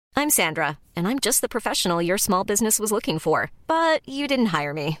I'm Sandra, and I'm just the professional your small business was looking for. But you didn't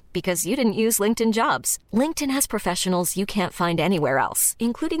hire me because you didn't use LinkedIn Jobs. LinkedIn has professionals you can't find anywhere else,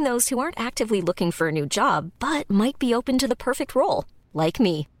 including those who aren't actively looking for a new job, but might be open to the perfect role, like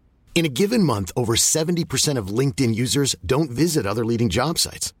me. In a given month, over 70% of LinkedIn users don't visit other leading job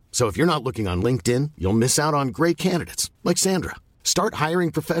sites. So if you're not looking on LinkedIn, you'll miss out on great candidates like Sandra. Start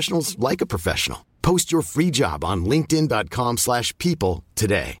hiring professionals like a professional. Post your free job on linkedin.com/people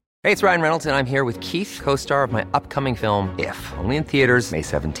today. Hey, it's Ryan Reynolds, and I'm here with Keith, co-star of my upcoming film, If, only in theaters May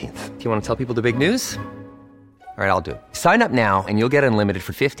 17th. Do you want to tell people the big news? All right, I'll do it. Sign up now and you'll get unlimited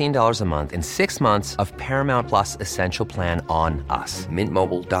for $15 a month and 6 months of Paramount Plus Essential Plan on us.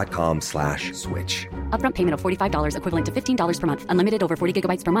 Mintmobile.com/switch. Upfront payment of $45 equivalent to $15 per month. Unlimited over 40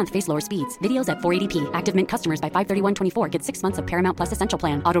 gigabytes per month. Face lower speeds. Videos at 480p. Active Mint customers by 531.24 get 6 months of Paramount Plus Essential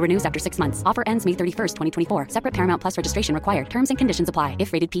Plan. Auto renews after 6 months. Offer ends May 31st, 2024. Separate Paramount Plus registration required. Terms and conditions apply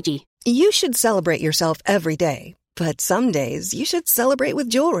if rated PG. You should celebrate yourself every day. But some days you should celebrate with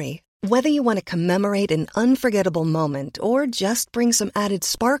jewelry. Whether you want to commemorate an unforgettable moment or just bring some added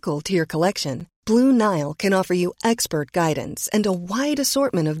sparkle to your collection, Blue Nile can offer you expert guidance and a wide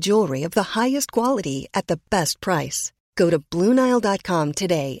assortment of jewelry of the highest quality at the best price. Go to BlueNile.com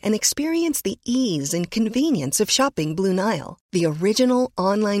today and experience the ease and convenience of shopping Blue Nile, the original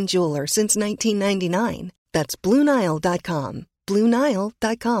online jeweler since 1999. That's BlueNile.com.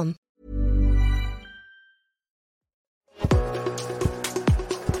 BlueNile.com.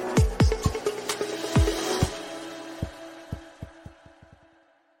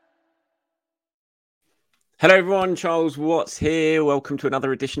 Hello everyone, Charles Watts here. Welcome to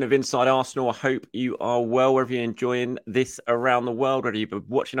another edition of Inside Arsenal. I hope you are well, wherever you're enjoying this around the world, whether you've been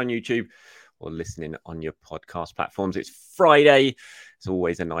watching on YouTube or listening on your podcast platforms. It's Friday. It's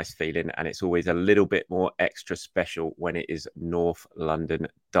always a nice feeling, and it's always a little bit more extra special when it is North London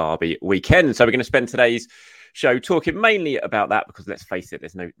Derby weekend. So we're going to spend today's show talking mainly about that because, let's face it,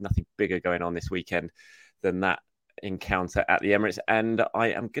 there's nothing bigger going on this weekend than that encounter at the Emirates. And I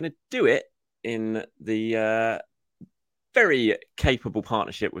am going to do it in the very capable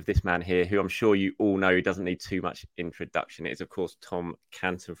partnership with this man here, who I'm sure you all know doesn't need too much introduction. It is, of course, Tom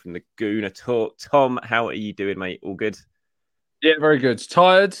Canton from the Gooner Talk. Tom, how are you doing, mate? All good? Yeah, very good.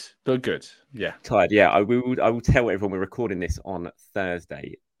 Tired, but good. Yeah. Tired, yeah. I will tell everyone we're recording this on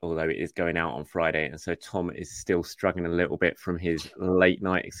Thursday, although it is going out on Friday. And so Tom is still struggling a little bit from his late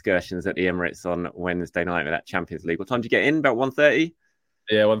night excursions at the Emirates on Wednesday night with that Champions League. What time did you get in? About 1:30?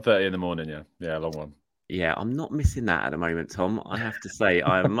 Yeah, 1:30 in the morning, yeah. Yeah, long one. Yeah, I'm not missing that at the moment, Tom. I have to say,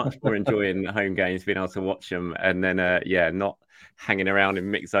 I am much more enjoying home games, being able to watch them, and then, not hanging around in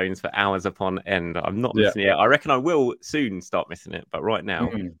mixed zones for hours upon end. I'm not missing it. I reckon I will soon start missing it, but right now,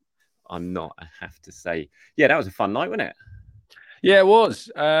 I'm not, I have to say. Yeah, that was a fun night, wasn't it? Yeah, it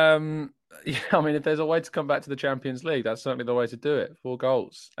was. I mean, if there's a way to come back to the Champions League, that's certainly the way to do it. 4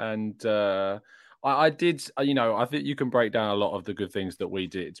 goals. And I did, I think you can break down a lot of the good things that we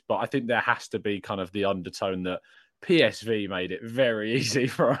did, but I think there has to be kind of the undertone that PSV made it very easy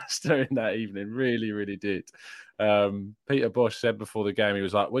for us during that evening. Really, really did. Peter Bosz said before the game, he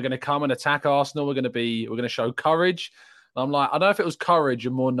was like, we're going to come and attack Arsenal. We're going to show courage. And I'm like, I don't know if it was courage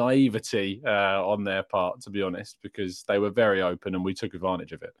or more naivety on their part, to be honest, because they were very open and we took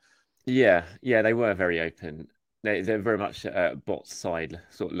advantage of it. Yeah, they were very open. They're very much Bot's side,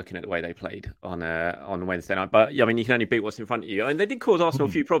 sort of looking at the way they played on Wednesday night. But yeah, I mean, you can only beat what's in front of you. And they did cause Arsenal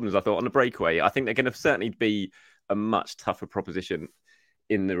a few problems, I thought, on the breakaway. I think they're going to certainly be a much tougher proposition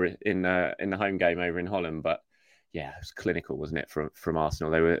in the home game over in Holland. But yeah, it was clinical, wasn't it, from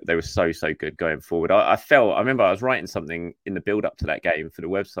Arsenal? They were so good going forward. I remember I was writing something in the build up to that game for the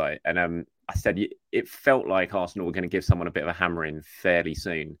website, and I said it felt like Arsenal were going to give someone a bit of a hammering fairly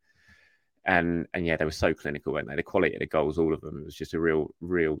soon. And yeah, they were so clinical, weren't they? The quality of the goals, all of them. It was just a real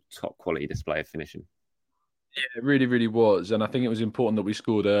top quality display of finishing. Yeah, it really, really was. And I think it was important that we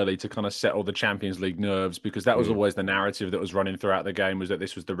scored early to kind of settle the Champions League nerves, because that was always the narrative that was running throughout the game, was that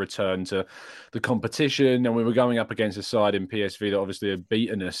this was the return to the competition. And we were going up against a side in PSV that obviously had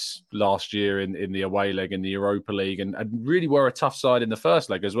beaten us last year in the away leg in the Europa League, and really were a tough side in the first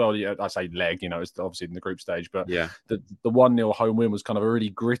leg as well. I say leg, it's obviously in the group stage, but yeah, the 1-0 home win was kind of a really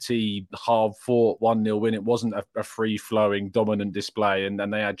gritty, hard-fought 1-0 win. It wasn't a free-flowing, dominant display, and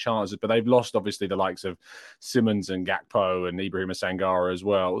they had chances, but they've lost, obviously, the likes of Simmons and Gakpo and Ibrahima Sangara as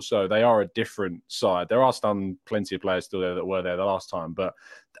well. So they are a different side. There are still plenty of players still there that were there the last time. But,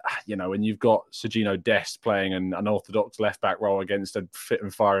 when you've got Sergino Dest playing an orthodox left-back role against a fit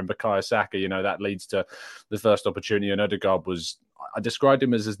and firing Bukayo Saka, that leads to the first opportunity. And Odegaard was I described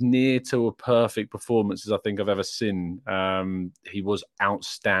him as near to a perfect performance as I think I've ever seen. He was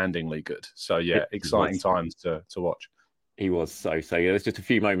outstandingly good. So, yeah, exciting times to watch. He was so good. There's just a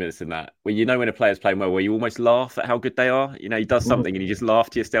few moments in that where when a player's playing well, where you almost laugh at how good they are. He does something and you just laugh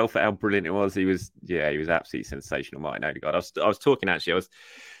to yourself at how brilliant it was. He was absolutely sensational, Martin Odegaard. I was talking, actually, I was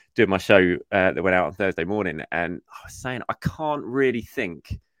doing my show that went out on Thursday morning, and I was saying I can't really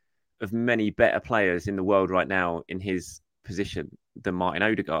think of many better players in the world right now in his position than Martin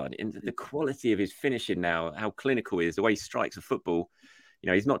Odegaard. In the quality of his finishing now, how clinical he is, the way he strikes a football.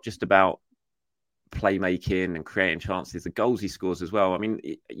 He's not just about playmaking and creating chances, the goals he scores as well. I mean,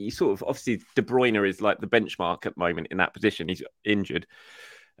 you sort of, obviously De Bruyne is like the benchmark at the moment in that position. He's injured.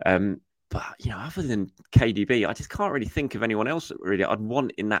 But, other than KDB, I just can't really think of anyone else that really I'd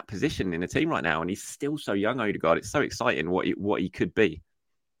want in that position in a team right now. And he's still so young, Odegaard. It's so exciting what he could be.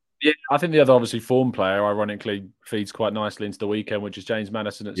 Yeah, I think the other obviously form player, ironically, feeds quite nicely into the weekend, which is James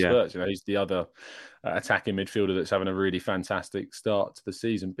Maddison at Spurs. He's the other attacking midfielder that's having a really fantastic start to the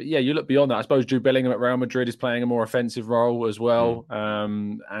season. But yeah, you look beyond that. I suppose Jude Bellingham at Real Madrid is playing a more offensive role as well.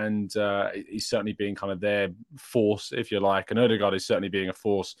 And he's certainly being kind of their force, if you like. And Odegaard is certainly being a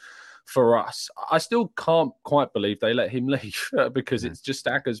force for us. I still can't quite believe they let him leave because it just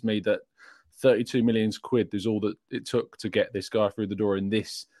staggers me that 32 million quid is all that it took to get this guy through the door in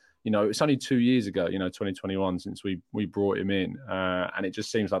this. It's only 2 years ago, 2021, since we brought him in. And it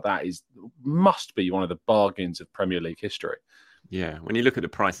just seems like that must be one of the bargains of Premier League history. Yeah, when you look at the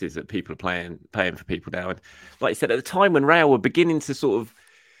prices that people are paying for people now, and like you said, at the time when Real were beginning to sort of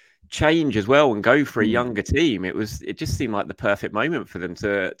change as well and go for a younger team, it just seemed like the perfect moment for them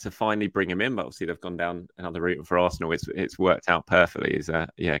to finally bring him in. But obviously they've gone down another route for Arsenal. It's worked out perfectly. He's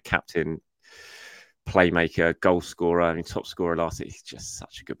captain, playmaker, goal scorer, top scorer last year. He's just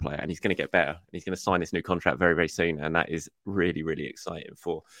such a good player, and he's going to get better. And he's going to sign this new contract very, very soon, and that is really, really exciting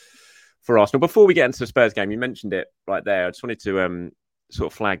for Arsenal. Before we get into the Spurs game, you mentioned it right there. I just wanted to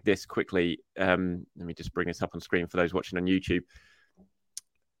sort of flag this quickly. Let me just bring this up on screen for those watching on YouTube.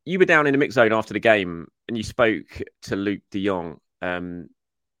 You were down in the mix zone after the game, and you spoke to Luke De Jong. It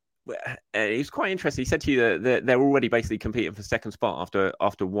was quite interesting. He said to you that they're already basically competing for second spot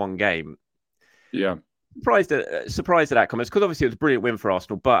after one game. Yeah. Surprised at that comment, because obviously it was a brilliant win for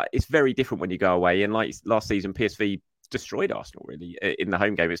Arsenal, but it's very different when you go away. And like last season, PSV destroyed Arsenal really in the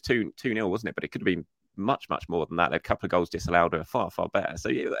home game. It was 2-0, wasn't it? But it could have been much, much more than that. A couple of goals disallowed are far, far better. So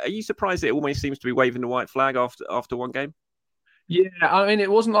are you surprised that it almost seems to be waving the white flag after one game? Yeah, I mean,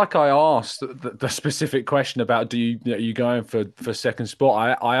 it wasn't like I asked the specific question about are you going for second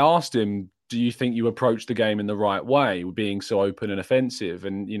spot. I asked him, do you think you approached the game in the right way, being so open and offensive?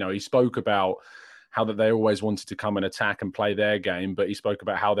 And, he spoke about how that they always wanted to come and attack and play their game, but he spoke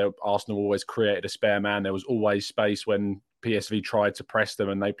about how Arsenal always created a spare man. There was always space when PSV tried to press them,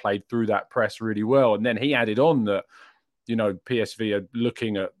 and they played through that press really well. And then he added on that, PSV are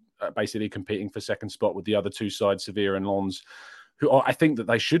looking at basically competing for second spot with the other two sides, Sevilla and Lens, who I think that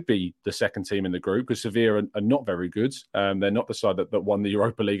they should be the second team in the group, because Sevilla are not very good. They're not the side that won the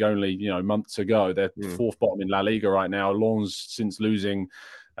Europa League only months ago. They're fourth bottom in La Liga right now. Lens, since losing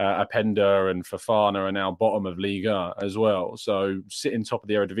Openda and Fofana, are now bottom of Liga as well. So sitting top of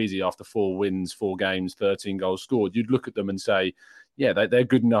the Eredivisie after 4 wins, 4 games, 13 goals scored, you'd look at them and say, yeah, they're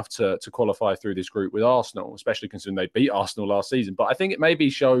good enough to qualify through this group with Arsenal, especially considering they beat Arsenal last season. But I think it maybe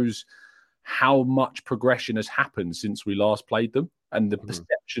shows how much progression has happened since we last played them, and the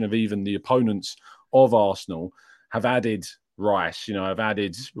perception of even the opponents of Arsenal have added Rice, have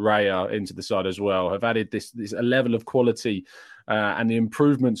added Raya into the side as well, have added this a level of quality and the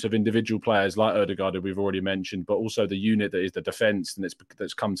improvements of individual players like Odegaard, we've already mentioned, but also the unit that is the defence and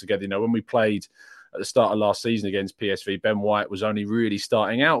that's come together. When we played at the start of last season against PSV, Ben White was only really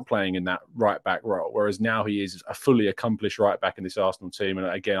starting out playing in that right-back role, whereas now he is a fully accomplished right-back in this Arsenal team. And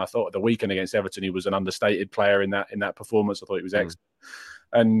again, I thought at the weekend against Everton, he was an understated player in that performance. I thought he was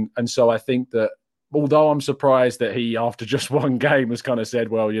excellent. And so I think that although I'm surprised that he, after just one game, has kind of said,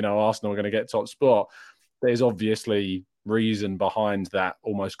 well, Arsenal are going to get top spot, there's obviously reason behind that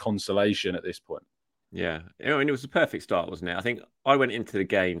almost consolation at this point. Yeah. I mean, it was a perfect start, wasn't it? I think I went into the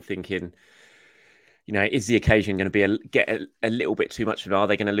game thinking, is the occasion going to get a little bit too much of it? Are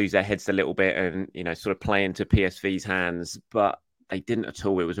they going to lose their heads a little bit and, sort of play into PSV's hands? But they didn't at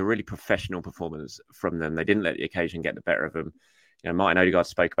all. It was a really professional performance from them. They didn't let the occasion get the better of them. Martin Odegaard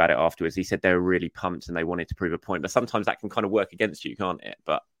spoke about it afterwards. He said they were really pumped and they wanted to prove a point. But sometimes that can kind of work against you, can't it?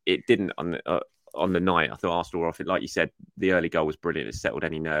 But it didn't on the night. I thought Arsenal were off it. Like you said, the early goal was brilliant. It settled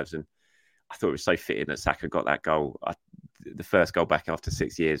any nerves. And I thought it was so fitting that Saka got that goal, the first goal back after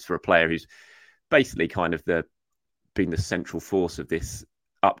 6 years, for a player who's basically kind of the been the central force of this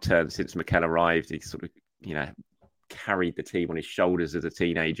upturn since Mikel arrived. He sort of, carried the team on his shoulders as a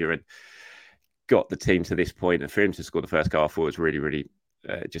teenager and got the team to this point. And for him to score the first goal, I thought was really, really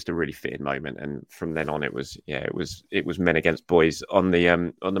just a really fitting moment. And from then on, it was men against boys on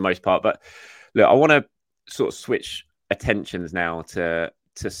the most part. But look, I want to sort of switch attentions now to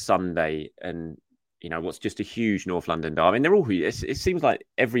Sunday and what's just a huge North London derby. I mean, they're all. It seems like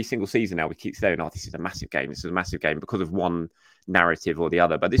every single season now we keep saying, "Oh, this is a massive game. This is a massive game," because of one narrative or the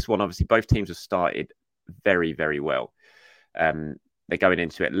other. But this one, obviously, both teams have started very, very well. They're going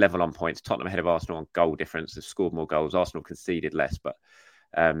into it level on points. Tottenham ahead of Arsenal on goal difference. They've scored more goals. Arsenal conceded less, but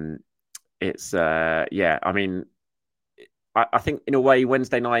it's I mean, I think in a way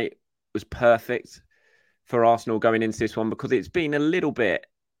Wednesday night was perfect for Arsenal going into this one because it's been a little bit.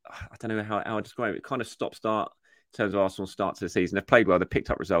 I don't know how I describe it. Kind of stop-start in terms of Arsenal's start to the season. They've played well. They've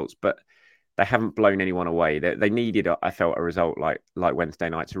picked up results, but they haven't blown anyone away. They needed, I felt, a result like Wednesday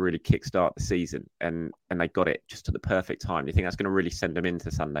night to really kickstart the season, and they got it just at the perfect time. Do you think that's going to really send them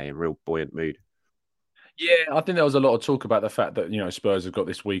into Sunday in real buoyant mood? Yeah, I think there was a lot of talk about the fact that, Spurs have got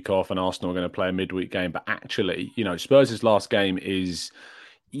this week off and Arsenal are going to play a midweek game. But actually, Spurs' last game is...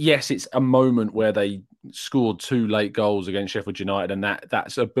 Yes, it's a moment where they scored 2 late goals against Sheffield United, and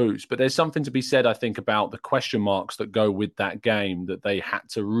that's a boost. But there's something to be said, I think, about the question marks that go with that game, that they had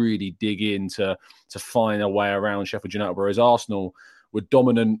to really dig in to find a way around Sheffield United, whereas Arsenal were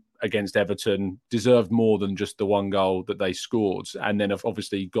dominant against Everton, deserved more than just the 1 goal that they scored. And then have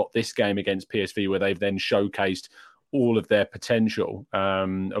obviously got this game against PSV where they've then showcased all of their potential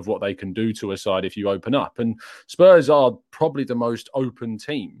of what they can do to a side if you open up. And Spurs are probably the most open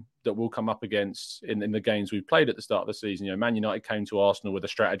team that we'll come up against in the games we've played at the start of the season. Man United came to Arsenal with a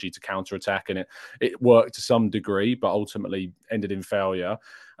strategy to counter-attack, and it worked to some degree, but ultimately ended in failure.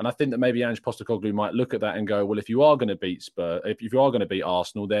 And I think that maybe Ange Postecoglou might look at that and go, well, if you are going to beat Spurs, if you are going to beat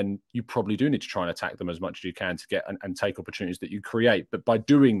Arsenal, then you probably do need to try and attack them as much as you can to get and take opportunities that you create. But by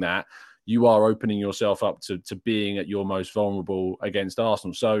doing that, you are opening yourself up to being at your most vulnerable against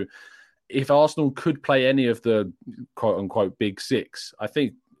Arsenal. So if Arsenal could play any of the quote-unquote big 6, I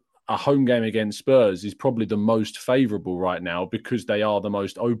think a home game against Spurs is probably the most favourable right now because they are the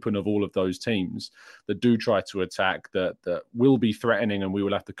most open of all of those teams that do try to attack, that will be threatening, and we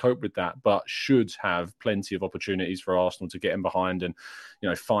will have to cope with that, but should have plenty of opportunities for Arsenal to get in behind and,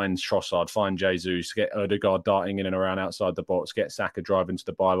 find Trossard, find Jesus, get Ødegaard darting in and around outside the box, get Saka driving to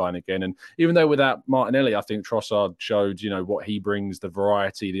the byline again. And even though without Martinelli, I think Trossard showed, what he brings, the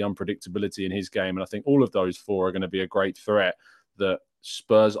variety, the unpredictability in his game. And I think all of those 4 are going to be a great threat that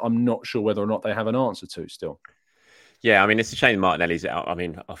Spurs, I'm not sure whether or not they have an answer to still. Yeah, I mean, it's a shame Martinelli's out. I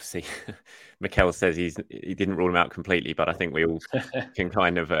mean, obviously, Mikel says he didn't rule him out completely, but I think we all can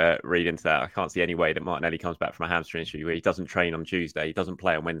kind of read into that. I can't see any way that Martinelli comes back from a hamstring injury where he doesn't train on Tuesday, he doesn't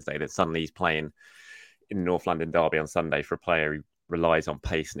play on Wednesday, that suddenly he's playing in the North London derby on Sunday for a player who relies on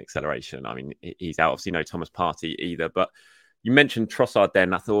pace and acceleration. I mean, he's out. Obviously, no Thomas Partey either. But you mentioned Trossard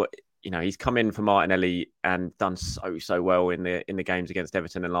then. I thought, he's come in for Martinelli and done so well in the games against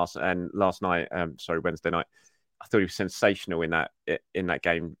Everton and Wednesday night. I thought he was sensational in that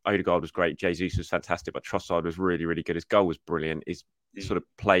game. Ødegaard was great. Jesus was fantastic, but Trossard was really, really good. His goal was brilliant. His sort of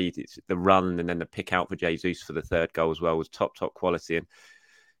played the run and then the pick out for Jesus for the 3rd goal as well was top quality. And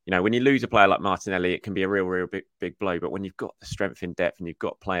when you lose a player like Martinelli, it can be a real big blow. But when you've got the strength in depth and you've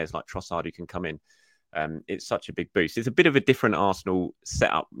got players like Trossard who can come in, it's such a big boost. It's a bit of a different Arsenal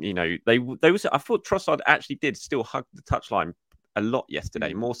setup. I thought Trossard actually did still hug the touchline a lot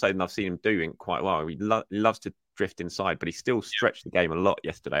yesterday, more so than I've seen him doing quite a while. He loves to drift inside, but he still stretched the game a lot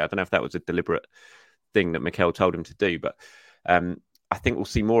yesterday. I don't know if that was a deliberate thing that Mikel told him to do, but I think we'll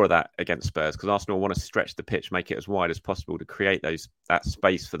see more of that against Spurs because Arsenal want to stretch the pitch, make it as wide as possible to create that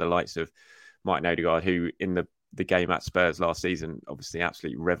space for the likes of Martin Ødegaard, who in the game at Spurs last season obviously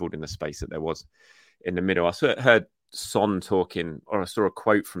absolutely revelled in the space that there was in the middle. I heard Son talking, or I saw a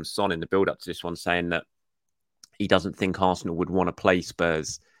quote from Son in the build-up to this one saying that he doesn't think Arsenal would want to play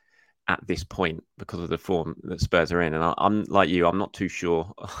Spurs at this point because of the form that Spurs are in. And I'm like you, I'm not too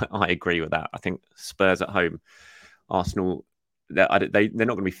sure I agree with that. I think Spurs at home, Arsenal, they're not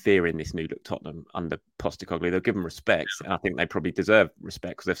going to be fearing this new look Tottenham under Postecoglou. They'll give them respect. And I think they probably deserve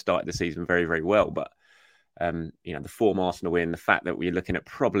respect because they've started the season very, very well. But the form Arsenal in, the fact that we're looking at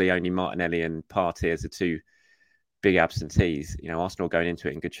probably only Martinelli and Partey as the 2 big absentees, Arsenal going into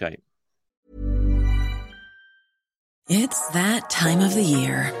it in good shape. It's that time of the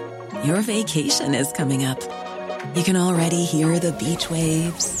year. Your vacation is coming up. You can already hear the beach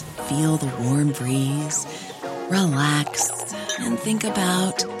waves, feel the warm breeze, relax, and think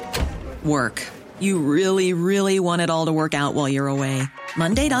about work. You really, really want it all to work out while you're away.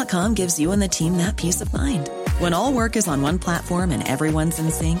 Monday.com gives you and the team that peace of mind. When all work is on one platform and everyone's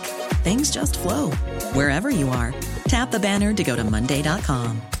in sync, things just flow. Wherever you are, tap the banner to go to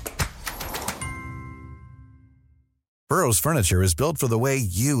Monday.com. Burrow's furniture is built for the way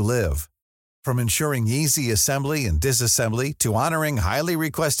you live. From ensuring easy assembly and disassembly to honoring highly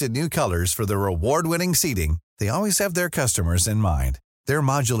requested new colors for their award-winning seating, they always have their customers in mind. Their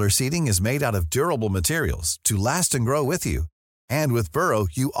modular seating is made out of durable materials to last and grow with you. And with Burrow,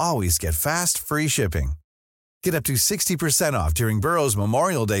 you always get fast, free shipping. Get up to 60% off during Burrow's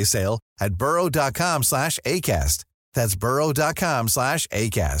Memorial Day sale at burrow.com/ACAST. That's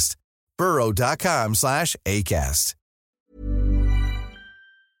burrow.com/ACAST. burrow.com/ACAST.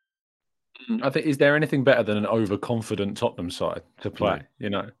 I think, is there anything better than an overconfident Tottenham side to play?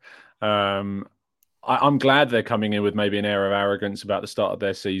 I'm glad they're coming in with maybe an air of arrogance about the start of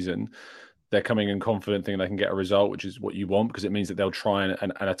their season. They're coming in confident, thinking they can get a result, which is what you want, because it means that they'll try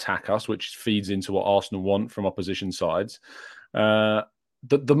and attack us, which feeds into what Arsenal want from opposition sides.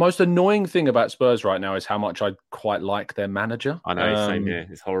 The most annoying thing about Spurs right now is how much I quite like their manager. I know, same here.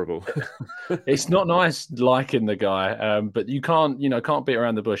 It's horrible. It's not nice liking the guy, but you can't beat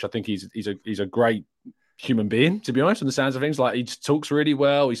around the bush. I think he's a great human being, to be honest, on the sounds of things. Like, he talks really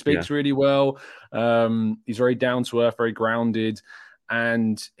well, he speaks really well. He's very down to earth, very grounded,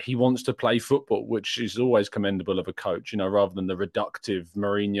 and he wants to play football, which is always commendable of a coach, rather than the reductive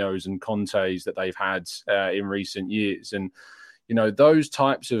Mourinhos and Contes that they've had in recent years. And those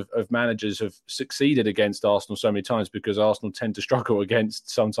types of managers have succeeded against Arsenal so many times, because Arsenal tend to struggle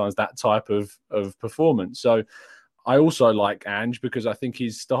against sometimes that type of performance. So I also like Ange, because I think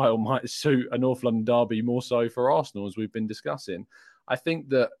his style might suit a North London derby more so for Arsenal, as we've been discussing. I think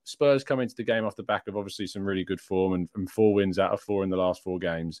that Spurs come into the game off the back of obviously some really good form and 4 wins out of 4 in the last 4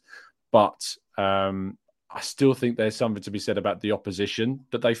 games. But I still think there's something to be said about the opposition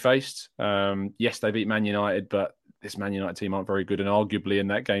that they faced. Yes, they beat Man United, but this Man United team aren't very good, and arguably in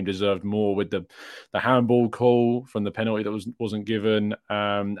that game deserved more with the handball call from the penalty that wasn't given.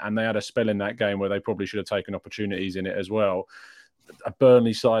 And they had a spell in that game where they probably should have taken opportunities in it as well. A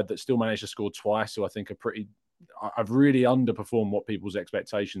Burnley side that still managed to score twice, so I think I've really underperformed what people's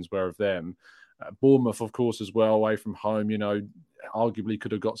expectations were of them. Bournemouth, of course, as well, away from home, arguably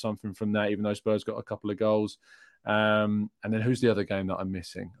could have got something from that, even though Spurs got a couple of goals. And then who's the other game that I'm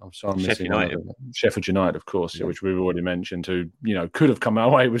missing? I'm missing Sheffield United, of course, which we've already mentioned, who could have come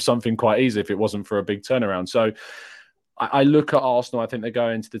away with something quite easy if it wasn't for a big turnaround. So I look at Arsenal. I think they go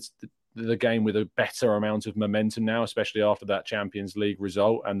into the game with a better amount of momentum now, especially after that Champions League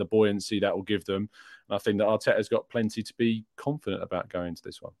result and the buoyancy that will give them. And I think that Arteta's got plenty to be confident about going into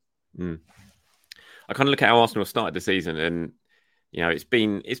this one. I kind of look at how Arsenal started the season, and it's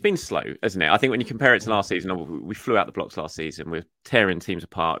been slow, hasn't it? I think when you compare it to last season, we flew out the blocks last season. We're tearing teams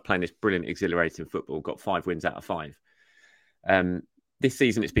apart, playing this brilliant, exhilarating football, got 5 wins out of 5. This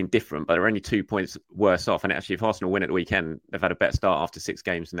season it's been different, but they're only 2 points worse off. And actually, if Arsenal win at the weekend, they've had a better start after 6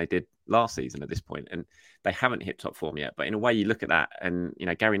 games than they did last season at this point. And they haven't hit top form yet. But in a way, you look at that, and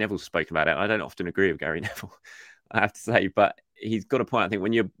Gary Neville's spoken about it. I don't often agree with Gary Neville, I have to say, but he's got a point. I think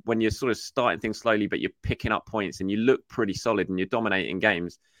when you're sort of starting things slowly, but you're picking up points and you look pretty solid and you're dominating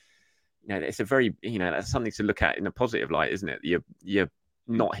games, it's a very, that's something to look at in a positive light, isn't it? You're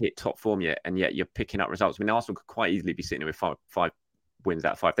not hit top form yet, and yet you're picking up results. I mean, Arsenal could quite easily be sitting with five wins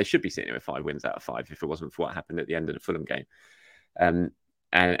out of 5. They should be sitting with 5 wins out of 5 if it wasn't for what happened at the end of the Fulham game. And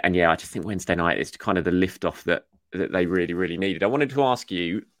I just think Wednesday night is kind of the lift off that they really, really needed. I wanted to ask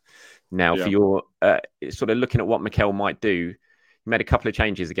you now for your sort of looking at what Mikel might do. You made a couple of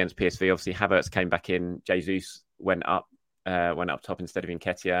changes against PSV. Obviously, Havertz came back in. Jesus went up top instead of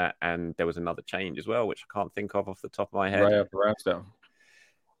Nketiah, and there was another change as well, which I can't think of off the top of my head. Raya for Ramsdale.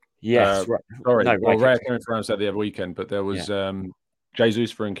 Yes. Raya came in for Ramsdale the other weekend, but there was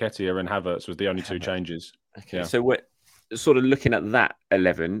Jesus for Nketiah and Havertz was the only 2 changes. Okay, yeah. So we're sort of looking at that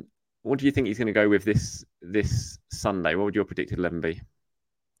 11. What do you think he's going to go with this Sunday? What would your predicted 11 be?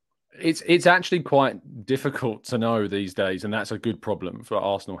 It's actually quite difficult to know these days, and that's a good problem for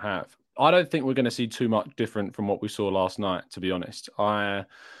Arsenal have. I don't think we're going to see too much different from what we saw last night, to be honest. The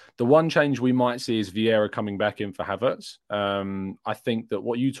one change we might see is Vieira coming back in for Havertz. I think that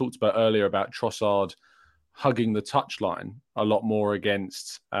what you talked about earlier about Trossard hugging the touchline a lot more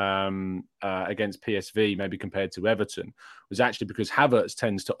against PSV, maybe compared to Everton, was actually because Havertz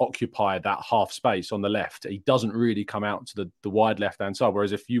tends to occupy that half space on the left. He doesn't really come out to the wide left-hand side.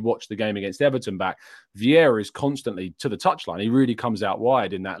 Whereas if you watch the game against Everton back, Vieira is constantly to the touchline. He really comes out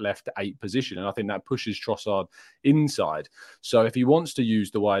wide in that left 8 position. And I think that pushes Trossard inside. So if he wants to use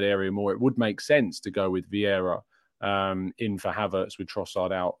the wide area more, it would make sense to go with Vieira in for Havertz with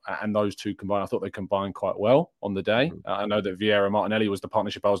Trossard out, and those two combined. I thought they combined quite well on the day. I know that Vieira Martinelli was the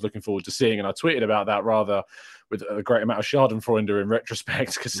partnership I was looking forward to seeing, and I tweeted about that rather with a great amount of Schadenfreude in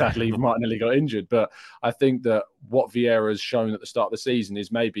retrospect, because sadly Martinelli got injured. But I think that what Vieira has shown at the start of the season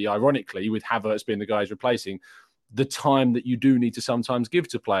is maybe, ironically, with Havertz being the guy he's replacing, the time that you do need to sometimes give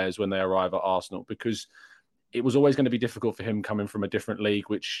to players when they arrive at Arsenal, because it was always going to be difficult for him coming from a different league,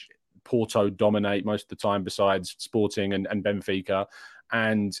 which Porto dominate most of the time besides Sporting and Benfica.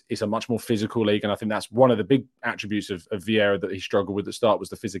 And it's a much more physical league. And I think that's one of the big attributes of Vieira that he struggled with at the start, was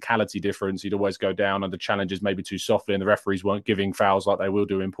the physicality difference. He'd always go down under challenges maybe too softly, and the referees weren't giving fouls like they will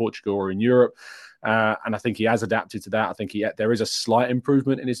do in Portugal or in Europe. And I think he has adapted to that. I think there is a slight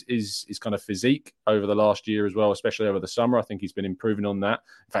improvement in his kind of physique over the last year as well, especially over the summer. I think he's been improving on that.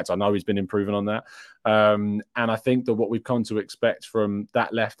 In fact, I know he's been improving on that. And I think that what we've come to expect from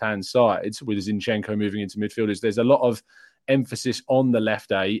that left-hand side with Zinchenko moving into midfield is there's a lot of emphasis on the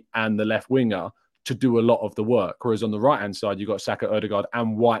left 8 and the left winger to do a lot of the work. Whereas on the right-hand side, you've got Saka, Ødegaard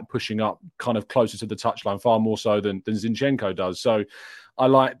and White pushing up kind of closer to the touchline, far more so than Zinchenko does. So I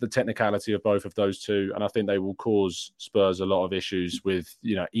like the technicality of both of those two, and I think they will cause Spurs a lot of issues with,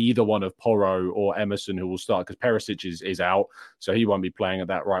 either one of Porro or Emerson, who will start, because Perisic is out, so he won't be playing at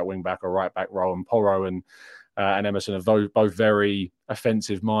that right wing back or right back role, and Porro and Emerson are both very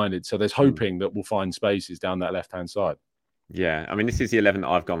offensive minded. So there's hoping that we'll find spaces down that left-hand side. Yeah, I mean, this is the 11 that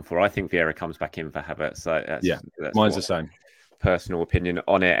I've gone for. I think Vieira comes back in for Havertz. So that's mine's the same. Personal opinion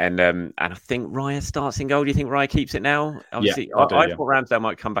on it, and I think Raya starts in goal. Do you think Raya keeps it now? Obviously, I thought Ramsdale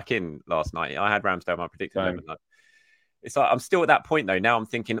might come back in last night. I had Ramsdale my predicted 11. It's like I'm still at that point though. Now I'm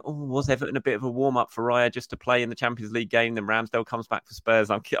thinking, was Everton a bit of a warm up for Raya just to play in the Champions League game? Then Ramsdale comes back for Spurs.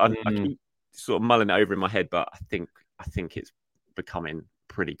 I keep sort of mulling it over in my head, but I think it's becoming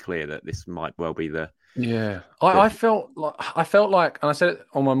pretty clear that this might well be the. Yeah, I felt like, and I said it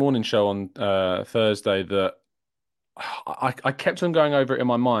on my morning show on Thursday, that I kept on going over it in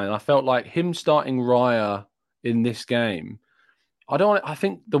my mind. I felt like him starting Raya in this game. I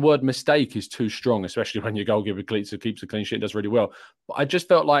think the word mistake is too strong, especially when your goalkeeper keeps a clean sheet and does really well. But I just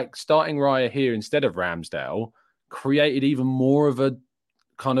felt like starting Raya here instead of Ramsdale created even more of a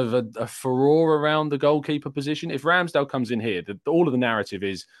kind of a furore around the goalkeeper position. If Ramsdale comes in here, all of the narrative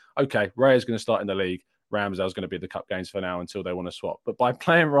is, okay, Raya's going to start in the league. Ramsdale's going to be the cup games for now until they want to swap. But by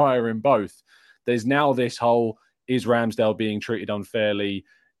playing Raya in both, there's now this whole, is Ramsdale being treated unfairly?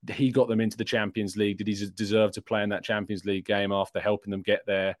 He got them into the Champions League. Did he deserve to play in that Champions League game after helping them get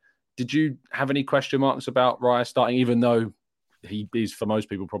there? Did you have any question marks about Raya starting, even though he is, for most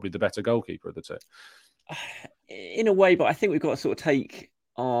people, probably the better goalkeeper of the two? In a way, but I think we've got to sort of take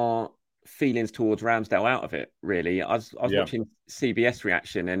our feelings towards Ramsdale out of it, really. I was watching CBS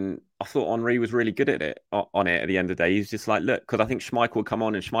reaction, and I thought Henry was really good at it on it at the end of the day. He's just like, look, because I think Schmeichel would come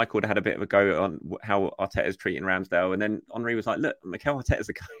on, and Schmeichel would have had a bit of a go on how Arteta's treating Ramsdale, and then Henry was like, look, Mikel Arteta's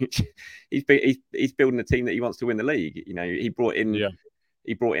the coach. he's building a team that he wants to win the league. He brought in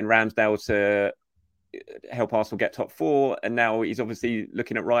Ramsdale to help Arsenal get top 4, and now he's obviously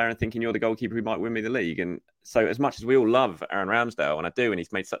looking at Raya and thinking, you're the goalkeeper who might win me the league. And so as much as we all love Aaron Ramsdale, and I do, and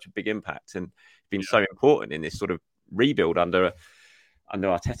he's made such a big impact and been so important in this sort of rebuild under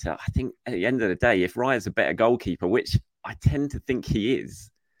Arteta, I think at the end of the day, if Raya's a better goalkeeper, which I tend to think he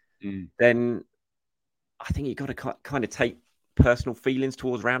is, then I think you've got to kind of take personal feelings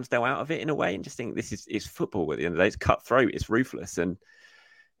towards Ramsdale out of it in a way, and just think this is football at the end of the day. It's cutthroat, it's ruthless, and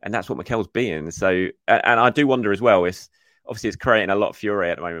that's what Mikel's being. So, and I do wonder as well, it's creating a lot of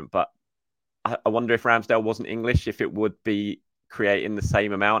fury at the moment, but I wonder if Ramsdale wasn't English, if it would be creating the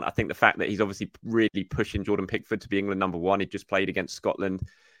same amount. I think the fact that he's obviously really pushing Jordan Pickford to be England number 1, he just played against Scotland.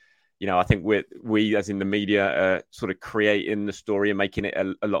 I think we as in the media are sort of creating the story and making it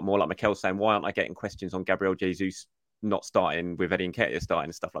a lot more like Mikel's saying, why aren't I getting questions on Gabriel Jesus not starting with Eddie Nketiah starting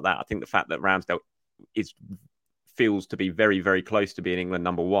and stuff like that? I think the fact that Ramsdale feels to be very, very close to being England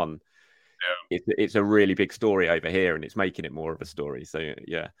number 1. Yeah. It's a really big story over here, and it's making it more of a story. So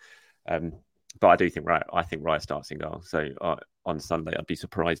yeah, but I do think Raya starts in goal. So on Sunday, I'd be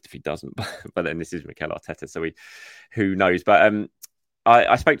surprised if he doesn't. But then this is Mikel Arteta, so who knows? But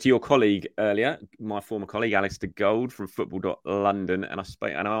I spoke to your colleague earlier, my former colleague, Alistair Gold from Football.London, and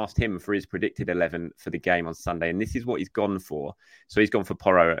I asked him for his predicted 11 for the game on Sunday, and this is what he's gone for. So he's gone for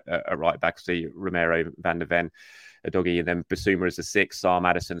Porro at right back, see Romero, Van der Ven, Udogie, and then Basuma as a 6, Sarr,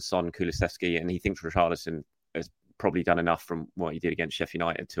 Maddison, Son, Kulusevski, and he thinks Richarlison has probably done enough from what he did against Sheffield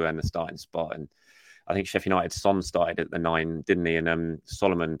United to earn the starting spot. And I think Sheffield United, Son started at the 9, didn't he? And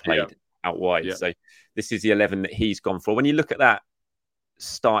Solomon played out wide. Yeah. So this is the 11 that he's gone for. When you look at that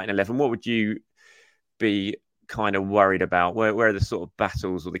starting 11, what would you be kind of worried about? Where are the sort of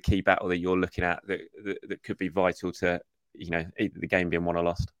battles or the key battle that you're looking at that could be vital to, either the game being won or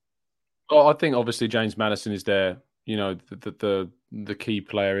lost? Well, I think obviously James Maddison is there, the key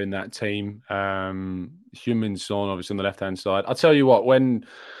player in that team. Heung-min Son, obviously on the left-hand side. I'll tell you what, when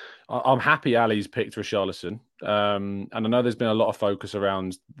I'm happy Ali's picked Richarlison. And I know there's been a lot of focus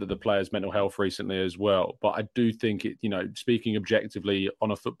around the player's mental health recently as well. But I do think speaking objectively on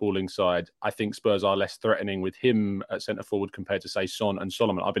a footballing side, I think Spurs are less threatening with him at centre forward compared to, say, Son and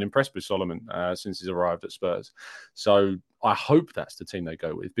Solomon. I've been impressed with Solomon since he's arrived at Spurs. So I hope that's the team they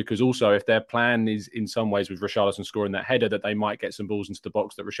go with, because also if their plan is in some ways with Richarlison scoring that header, that they might get some balls into the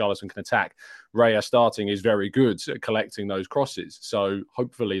box that Richarlison can attack. Raya starting is very good at collecting those crosses. So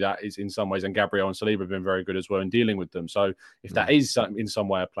hopefully that is in some ways, and Gabriel and Saliba have been very good as well in dealing with them. So if that is in some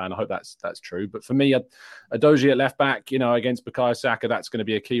way a plan, I hope that's true. But for me, Udogie at left back, against Bukayo Saka, that's going to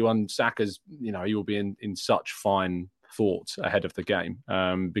be a key one. Saka's, he will be in such fine thought ahead of the game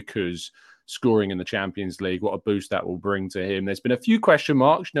because scoring in the Champions League, what a boost that will bring to him. There's been a few question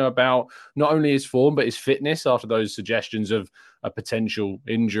marks, about not only his form, but his fitness after those suggestions of a potential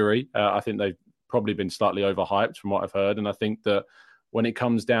injury. I think they've probably been slightly overhyped from what I've heard. And I think that when it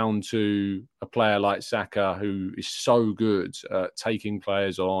comes down to a player like Saka, who is so good at taking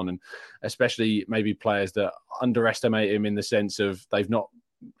players on, and especially maybe players that underestimate him in the sense of they've not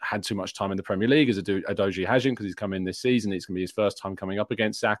had too much time in the Premier League, as Udogie hasn't, because he's come in this season. It's going to be his first time coming up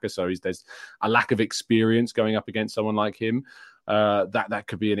against Saka, so there's a lack of experience going up against someone like him. That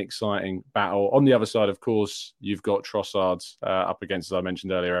could be an exciting battle. On the other side, of course, you've got Trossard up against, as I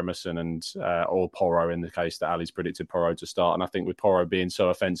mentioned earlier, Emerson and or Porro in the case that Ali's predicted Porro to start. And I think with Porro being so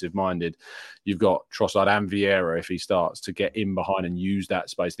offensive-minded, you've got Trossard and Vieira, if he starts to get in behind and use that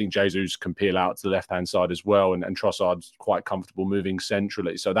space. I think Jesus can peel out to the left-hand side as well, and Trossard's quite comfortable moving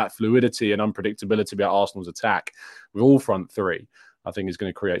centrally. So that fluidity and unpredictability about Arsenal's attack with all front three, I think is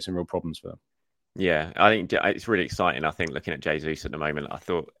going to create some real problems for them. Yeah, I think it's really exciting. I think looking at Jesus at the moment, I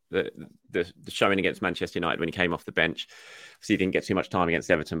thought that the showing against Manchester United when he came off the bench, obviously he didn't get too much time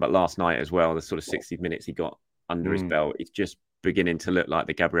against Everton, but last night as well, the sort of 60 minutes he got under his belt, it's just beginning to look like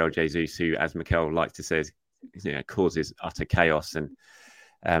the Gabriel Jesus who, as Mikel likes to say, causes utter chaos. And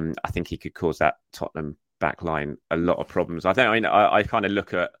I think he could cause that Tottenham backline a lot of problems. I kind of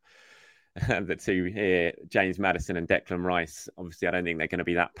look at the two here, James Maddison and Declan Rice. Obviously, I don't think they're going to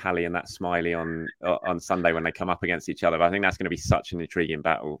be that pally and that smiley on Sunday when they come up against each other. But I think that's going to be such an intriguing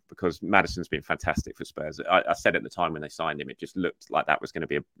battle because Maddison's been fantastic for Spurs. I said at the time when they signed him, it just looked like that was going to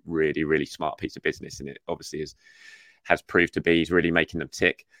be a really, really smart piece of business. And it obviously has proved to be. He's really making them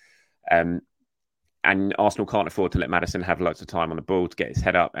tick. And Arsenal can't afford to let Maddison have loads of time on the ball to get his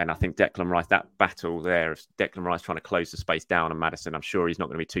head up. And I think Declan Rice, that battle there, Declan Rice trying to close the space down on Maddison, I'm sure he's not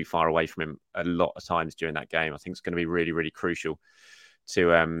going to be too far away from him a lot of times during that game. I think it's going to be really, really crucial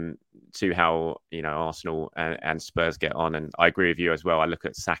to how Arsenal and Spurs get on. And I agree with you as well. I look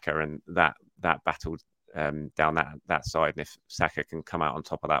at Saka and that battle down that side. And if Saka can come out on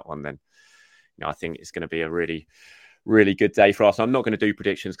top of that one, then I think it's going to be a really, really good day for Arsenal. I'm not going to do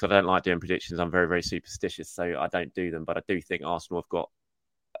predictions because I don't like doing predictions. I'm very, very superstitious, so I don't do them. But I do think Arsenal have got,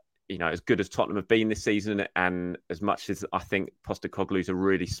 as good as Tottenham have been this season, and as much as I think Postecoglou's a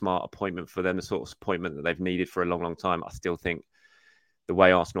really smart appointment for them, the sort of appointment that they've needed for a long, long time, I still think the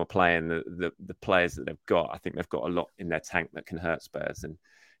way Arsenal are playing, the players that they've got, I think they've got a lot in their tank that can hurt Spurs. And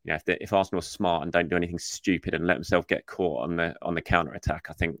if Arsenal are smart and don't do anything stupid and let themselves get caught on the counter attack,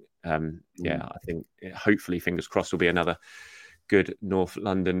 I think. I think hopefully, fingers crossed, will be another good North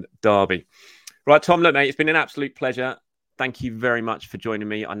London derby. Right, Tom, look, mate, it's been an absolute pleasure. Thank you very much for joining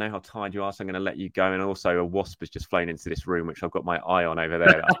me. I know how tired you are, so I'm going to let you go. And also, a wasp has just flown into this room, which I've got my eye on over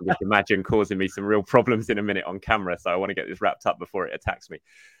there. I can just imagine causing me some real problems in a minute on camera. So I want to get this wrapped up before it attacks me.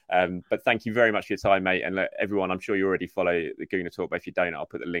 But thank you very much for your time, mate. And look, everyone, I'm sure you already follow the Gooner Talk, but if you don't, I'll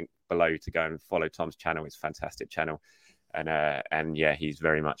put the link below to go and follow Tom's channel. It's a fantastic channel. And yeah, he's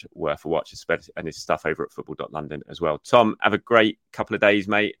very much worth a watch, and his stuff over at Football.London as well. Tom, have a great couple of days,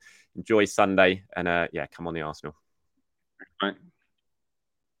 mate. Enjoy Sunday, and come on the Arsenal. Right.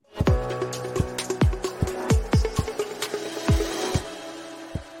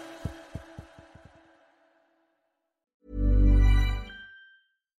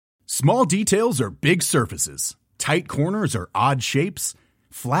 Small details are big surfaces. Tight corners are odd shapes.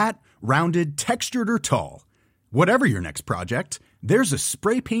 Flat, rounded, textured, or tall. Whatever your next project, there's a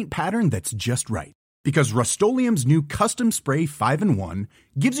spray paint pattern that's just right. Because Rust-Oleum's new Custom Spray 5-in-1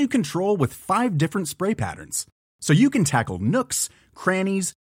 gives you control with 5 different spray patterns. So you can tackle nooks,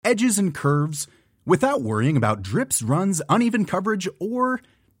 crannies, edges, and curves without worrying about drips, runs, uneven coverage, or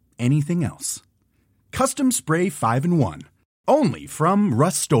anything else. Custom Spray 5-in-1. Only from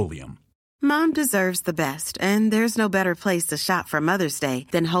Rust-Oleum. Mom deserves the best, and there's no better place to shop for Mother's Day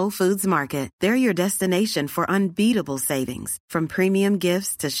than Whole Foods Market. They're your destination for unbeatable savings, from premium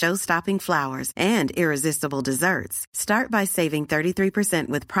gifts to show-stopping flowers and irresistible desserts. Start by saving 33%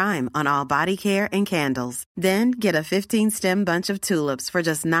 with Prime on all body care and candles. Then get a 15-stem bunch of tulips for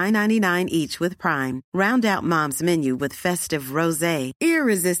just $9.99 each with Prime. Round out Mom's menu with festive rosé,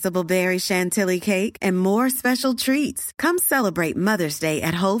 irresistible berry chantilly cake, and more special treats. Come celebrate Mother's Day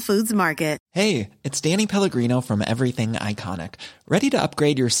at Whole Foods Market. Hey, it's Danny Pellegrino from Everything Iconic. Ready to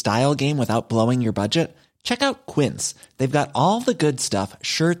upgrade your style game without blowing your budget? Check out Quince. They've got all the good stuff,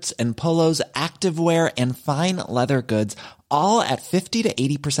 shirts and polos, activewear, and fine leather goods, all at 50 to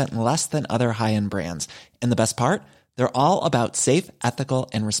 80% less than other high-end brands. And the best part? They're all about safe, ethical,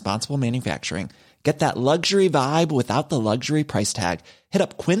 and responsible manufacturing. Get that luxury vibe without the luxury price tag. Hit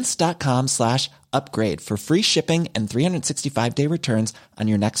up quince.com/upgrade for free shipping and 365-day returns on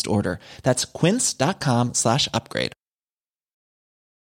your next order. That's quince.com/upgrade.